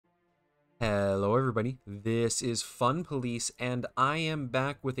Hello everybody, this is Fun Police and I am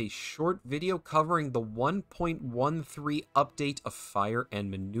back with a short video covering the 1.13 update of Fire and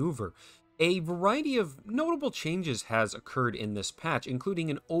Maneuver. A variety of notable changes has occurred in this patch,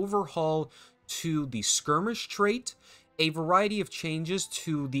 including an overhaul to the skirmish trait, a variety of changes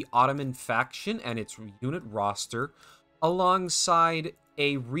to the Ottoman faction and its unit roster, alongside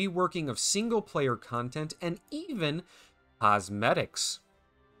a reworking of single player content and even cosmetics.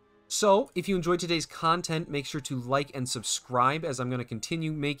 So, if you enjoyed today's content, make sure to like and subscribe as I'm going to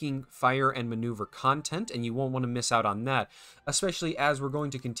continue making Fire and Maneuver content, and you won't want to miss out on that, especially as we're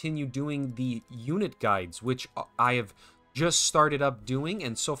going to continue doing the unit guides, which I have just started up doing,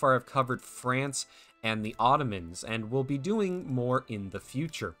 and so far I've covered France and the Ottomans, and we'll be doing more in the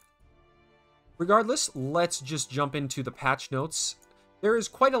future. Regardless, let's just jump into the patch notes. There is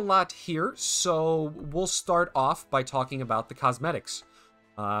quite a lot here, so we'll start off by talking about the cosmetics.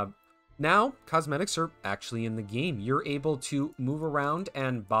 Now, cosmetics are actually in the game. You're able to move around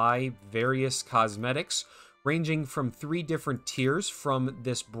and buy various cosmetics, ranging from 3 different tiers, from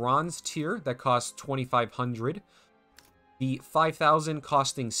this bronze tier that costs 2,500, the 5,000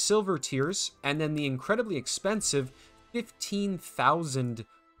 costing silver tiers, and then the incredibly expensive 15,000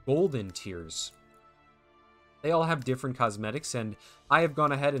 golden tiers. They all have different cosmetics, and I have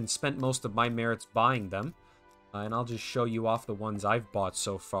gone ahead and spent most of my merits buying them. And I'll just show you off the ones I've bought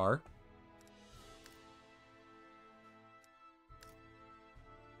so far.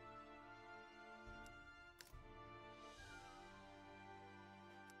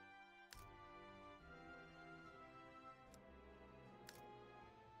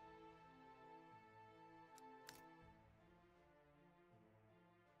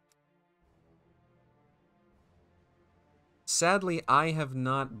 Sadly, I have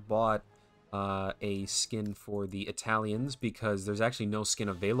not bought a skin for the Italians because there's actually no skin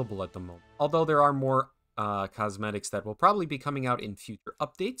available at the moment. Although there are more cosmetics that will probably be coming out in future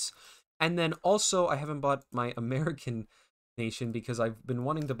updates. And then also, I haven't bought my American nation because I've been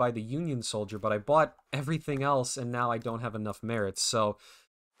wanting to buy the Union Soldier, but I bought everything else and now I don't have enough merits. So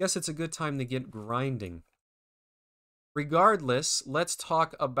I guess it's a good time to get grinding. Regardless, let's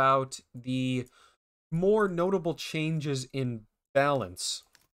talk about the more notable changes in balance.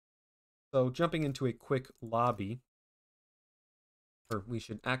 So jumping into a quick lobby, or we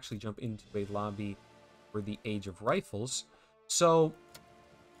should actually jump into a lobby for the Age of Rifles. So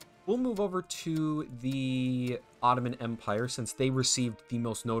we'll move over to the Ottoman Empire since they received the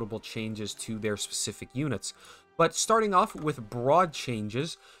most notable changes to their specific units. But starting off with broad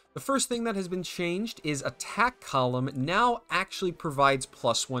changes, the first thing that has been changed is attack column now actually provides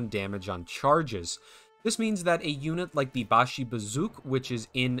 +1 damage on charges. This means that a unit like the Bashi Bazouk, which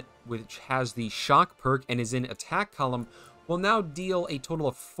has the shock perk and is in attack column, will now deal a total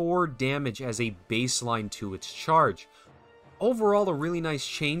of 4 damage as a baseline to its charge. Overall, a really nice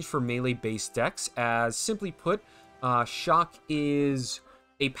change for melee-based decks, as simply put, shock is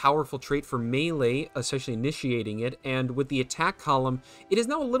a powerful trait for melee, especially initiating it, and with the attack column, it is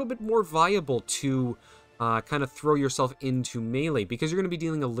now a little bit more viable to kind of throw yourself into melee because you're going to be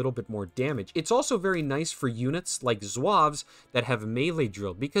dealing a little bit more damage. It's also very nice for units like Zouaves that have melee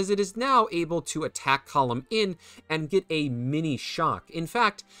drill because it is now able to attack column in and get a mini shock. In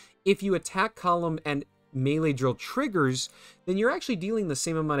fact, if you attack column and melee drill triggers, then you're actually dealing the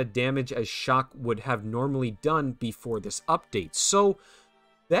same amount of damage as shock would have normally done before this update. So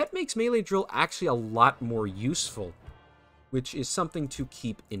that makes melee drill actually a lot more useful, which is something to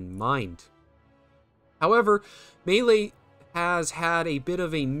keep in mind. However, melee has had a bit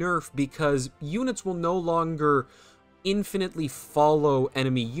of a nerf because units will no longer infinitely follow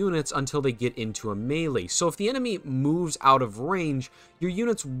enemy units until they get into a melee. So if the enemy moves out of range, your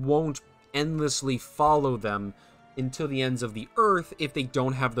units won't endlessly follow them until the ends of the earth if they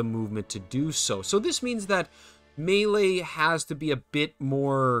don't have the movement to do so. So this means that melee has to be a bit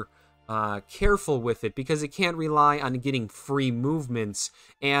more careful with it because it can't rely on getting free movements,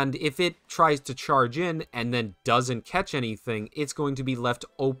 and if it tries to charge in and then doesn't catch anything, it's going to be left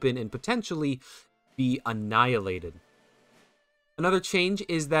open and potentially be annihilated. Another change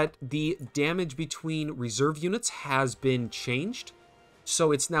is that the damage between reserve units has been changed,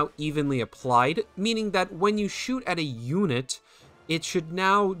 so it's now evenly applied, meaning that when you shoot at a unit, it should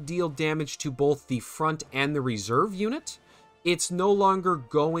now deal damage to both the front and the reserve unit. It's no longer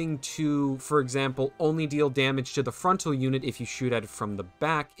going to, for example, only deal damage to the frontal unit if you shoot at it from the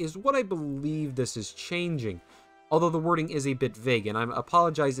back, is what I believe this is changing. Although the wording is a bit vague, and I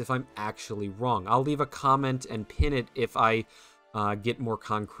apologize if I'm actually wrong. I'll leave a comment and pin it if I get more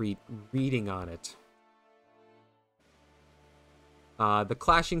concrete reading on it. The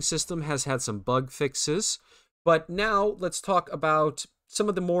clashing system has had some bug fixes, but now let's talk about some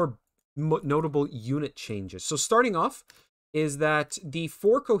of the more notable unit changes. So starting off is that the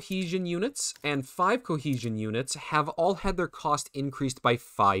 4 cohesion units and 5 cohesion units have all had their cost increased by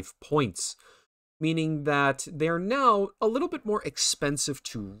 5 points, meaning that they're now a little bit more expensive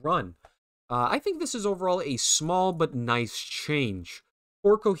to run. I think this is overall a small but nice change.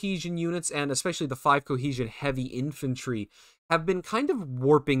 4 cohesion units, and especially the 5 cohesion heavy infantry, have been kind of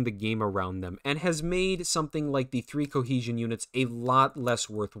warping the game around them, and has made something like the 3 cohesion units a lot less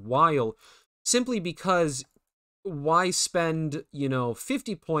worthwhile, simply because why spend,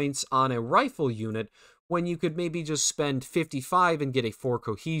 50 points on a rifle unit when you could maybe just spend 55 and get a 4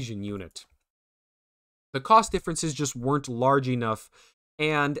 cohesion unit? The cost differences just weren't large enough,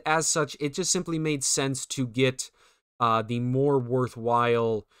 and as such, it just simply made sense to get the more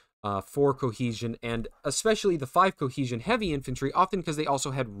worthwhile 4 cohesion, and especially the 5 cohesion heavy infantry, often because they also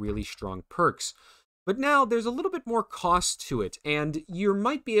had really strong perks. But now there's a little bit more cost to it, and you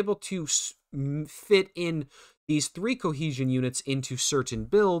might be able to fit in these 3 cohesion units into certain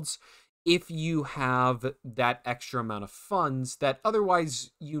builds if you have that extra amount of funds that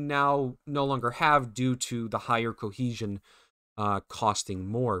otherwise you now no longer have due to the higher cohesion costing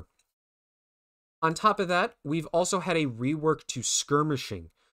more. On top of that, we've also had a rework to skirmishing.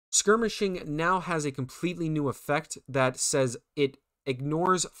 Skirmishing now has a completely new effect that says it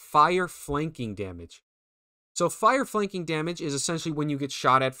ignores fire flanking damage. So fire flanking damage is essentially when you get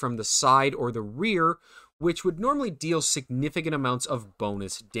shot at from the side or the rear, which would normally deal significant amounts of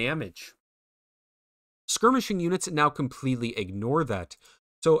bonus damage. Skirmishing units now completely ignore that.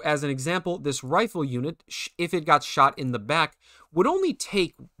 So as an example, this rifle unit, if it got shot in the back, would only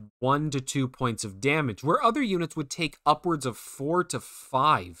take 1 to 2 points of damage, where other units would take upwards of 4 to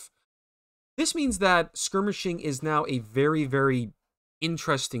 5. This means that skirmishing is now a very, very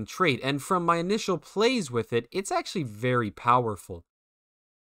interesting trait, and from my initial plays with it, it's actually very powerful.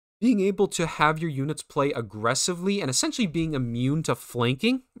 Being able to have your units play aggressively and essentially being immune to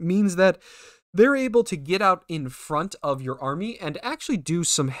flanking means that they're able to get out in front of your army and actually do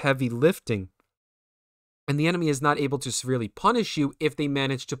some heavy lifting. And the enemy is not able to severely punish you if they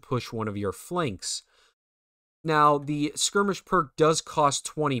manage to push one of your flanks. Now, the skirmish perk does cost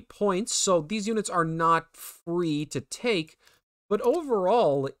 20 points, so these units are not free to take, but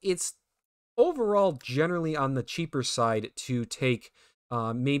overall, it's generally on the cheaper side to take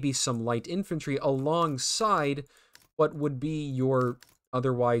maybe some light infantry alongside what would be your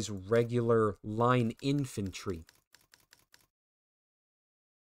otherwise regular line infantry.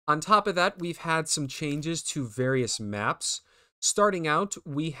 On top of that, we've had some changes to various maps. Starting out,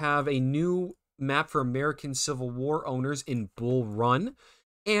 we have a new map for American Civil War owners in Bull Run,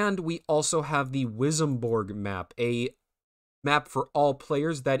 and we also have the Wissembourg map, a map for all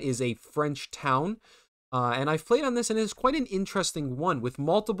players that is a French town. And I've played on this, and it's quite an interesting one, with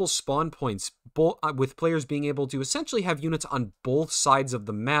multiple spawn points, with players being able to essentially have units on both sides of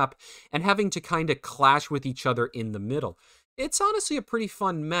the map, and having to kind of clash with each other in the middle. It's honestly a pretty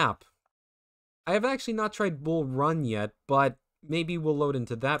fun map. I have actually not tried Bull Run yet, but maybe we'll load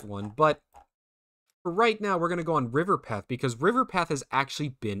into that one. But for right now, we're going to go on River Path, because River Path has actually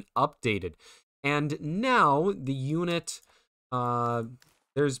been updated. And now, the unit...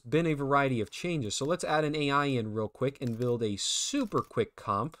 there's been a variety of changes. So let's add an AI in real quick and build a super quick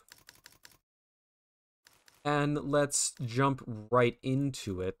comp. And let's jump right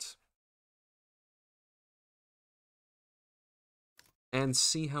into it. And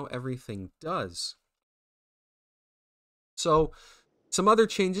see how everything does. So, some other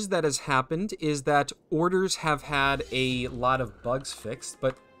changes that has happened is that orders have had a lot of bugs fixed,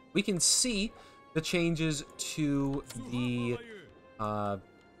 but we can see the changes to the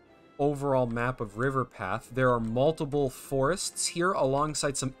overall map of River Path. There are multiple forests here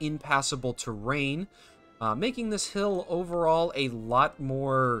alongside some impassable terrain, making this hill overall a lot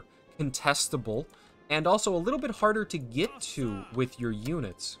more contestable and also a little bit harder to get to with your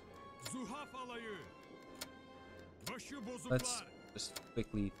units. Let's just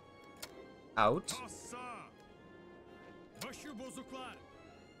quickly out.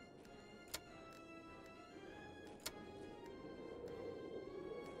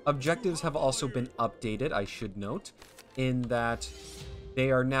 Objectives have also been updated, I should note, in that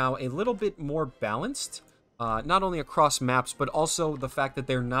they are now a little bit more balanced, not only across maps, but also the fact that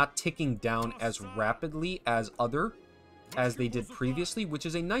they're not ticking down as rapidly as they did previously, which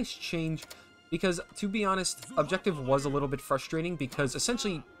is a nice change, because, to be honest, objective was a little bit frustrating, because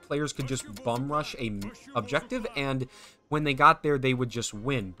essentially players could just bum rush a objective, and when they got there, they would just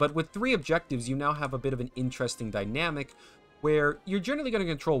win. But with 3 objectives, you now have a bit of an interesting dynamic, where you're generally going to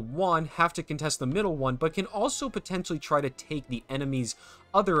control one, have to contest the middle one, but can also potentially try to take the enemy's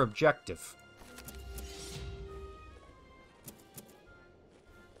other objective.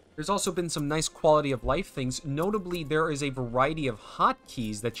 There's also been some nice quality of life things. Notably, there is a variety of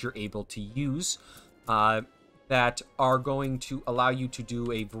hotkeys that you're able to use that are going to allow you to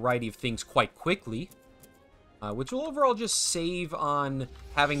do a variety of things quite quickly, which will overall just save on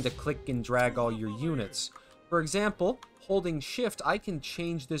having to click and drag all your units. For example, holding shift, I can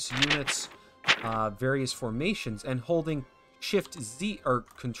change this unit's various formations, and holding shift Z or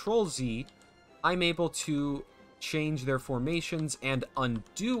control Z, I'm able to change their formations and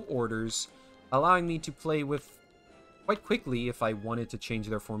undo orders, allowing me to play with quite quickly if I wanted to change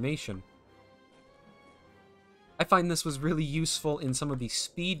their formation. I find this was really useful in some of the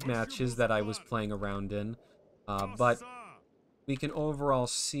speed matches that I was playing around in, but we can overall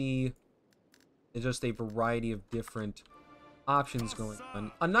see just a variety of different options going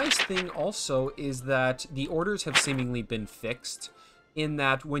on. A nice thing also is that the orders have seemingly been fixed, in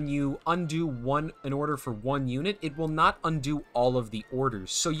that when you undo an order for one unit, it will not undo all of the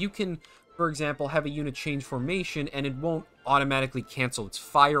orders. So you can, for example, have a unit change formation and it won't automatically cancel its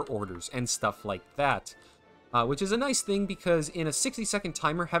fire orders and stuff like that. Which is a nice thing, because in a 60-second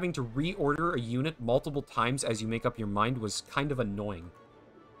timer, having to reorder a unit multiple times as you make up your mind was kind of annoying.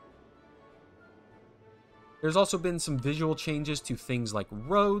 There's also been some visual changes to things like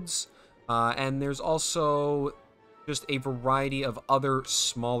roads, and there's also just a variety of other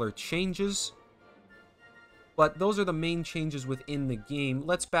smaller changes. But those are the main changes within the game.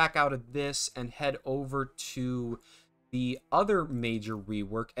 Let's back out of this and head over to the other major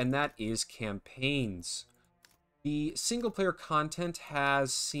rework, and that is campaigns. The single-player content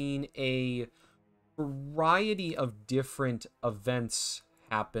has seen a variety of different events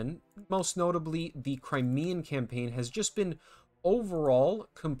happen. Most notably, the Crimean campaign has just been overall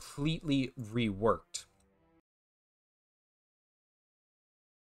completely reworked.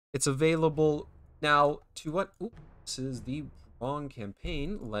 It's available now to what? Oops, this is the wrong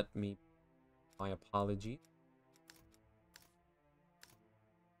campaign. Let me... My apology.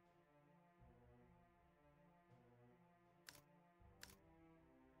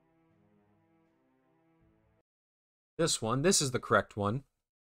 This is the correct one.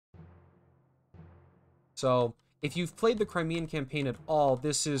 So, if you've played the Crimean campaign at all,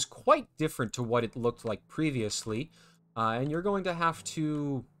 this is quite different to what it looked like previously. And you're going to have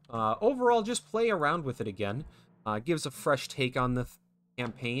to, overall, just play around with it again. Gives a fresh take on the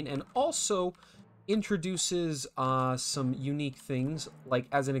campaign, and also introduces some unique things. Like,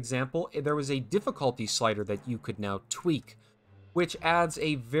 as an example, there was a difficulty slider that you could now tweak, which adds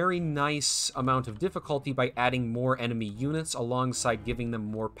a very nice amount of difficulty by adding more enemy units alongside giving them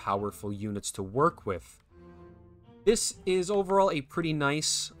more powerful units to work with. This is overall a pretty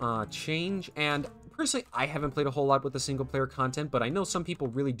nice change, and personally, I haven't played a whole lot with the single-player content, but I know some people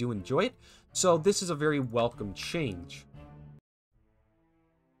really do enjoy it, so this is a very welcome change.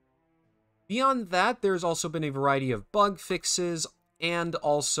 Beyond that, there's also been a variety of bug fixes, and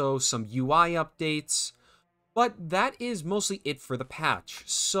also some UI updates. But that is mostly it for the patch,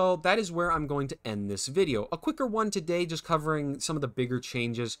 so that is where I'm going to end this video. A quicker one today, just covering some of the bigger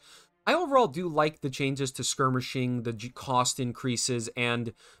changes. I overall do like the changes to skirmishing, the cost increases,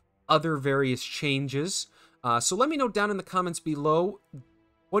 and other various changes. So let me know down in the comments below,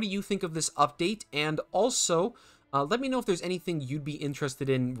 what do you think of this update? And also, let me know if there's anything you'd be interested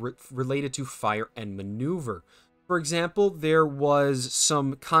in related to fire and maneuver. For example, there was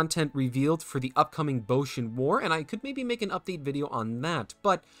some content revealed for the upcoming Boshin War, and I could maybe make an update video on that,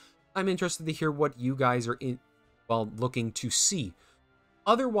 but I'm interested to hear what you guys are looking to see.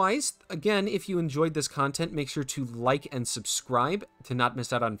 Otherwise, again, if you enjoyed this content, make sure to like and subscribe to not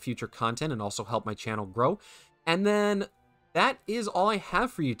miss out on future content and also help my channel grow. And then that is all I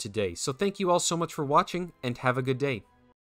have for you today. So thank you all so much for watching, and have a good day.